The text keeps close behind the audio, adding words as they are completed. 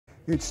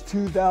It's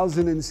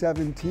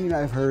 2017.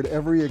 I've heard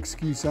every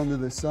excuse under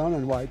the sun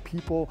on why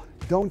people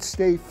don't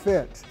stay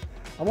fit.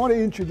 I want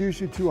to introduce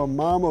you to a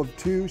mom of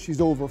two. She's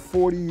over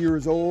 40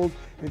 years old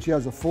and she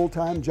has a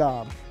full-time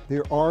job.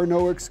 There are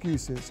no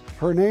excuses.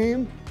 Her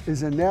name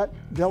is Annette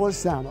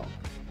Delisano.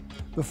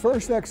 The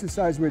first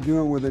exercise we're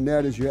doing with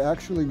Annette is you're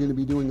actually going to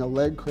be doing a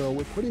leg curl.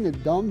 We're putting a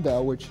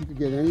dumbbell, which you could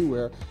get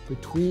anywhere,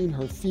 between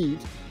her feet.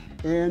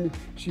 And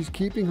she's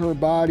keeping her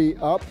body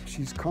up,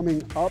 she's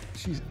coming up,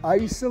 she's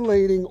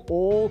isolating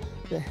all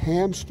the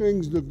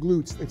hamstrings, the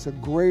glutes. It's a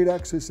great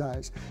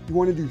exercise. You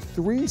want to do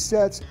 3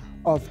 sets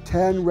of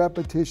 10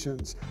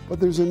 repetitions. But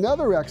there's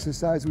another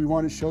exercise we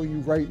want to show you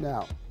right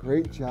now.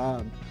 Great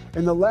job.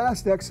 And the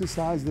last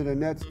exercise that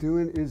Annette's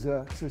doing is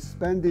a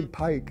suspended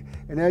pike.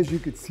 And as you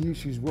can see,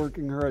 she's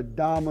working her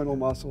abdominal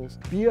muscles.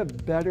 Be a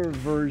better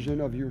version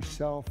of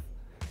yourself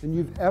than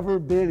you've ever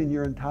been in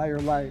your entire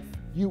life.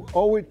 You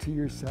owe it to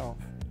yourself.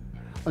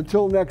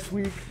 Until next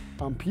week,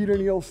 I'm Peter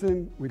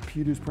Nielsen with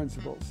Peter's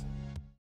Principles.